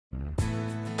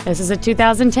This is a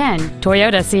 2010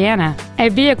 Toyota Sienna, a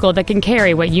vehicle that can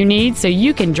carry what you need so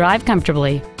you can drive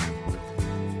comfortably.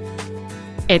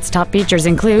 Its top features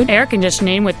include air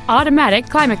conditioning with automatic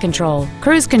climate control,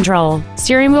 cruise control,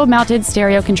 steering wheel mounted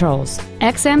stereo controls,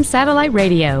 XM satellite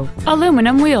radio,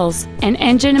 aluminum wheels, an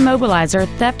engine immobilizer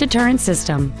theft deterrent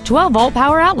system, 12-volt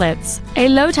power outlets, a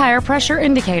low tire pressure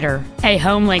indicator, a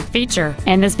home link feature,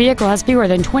 and this vehicle has fewer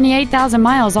than 28,000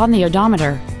 miles on the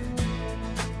odometer.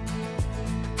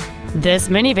 This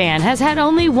minivan has had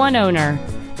only one owner,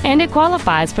 and it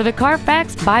qualifies for the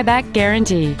Carfax buyback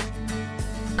guarantee.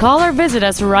 Call or visit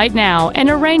us right now and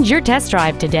arrange your test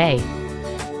drive today.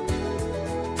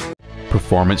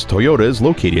 Performance Toyota is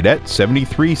located at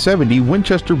 7370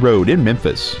 Winchester Road in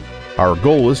Memphis. Our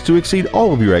goal is to exceed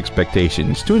all of your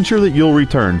expectations to ensure that you'll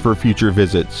return for future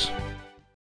visits.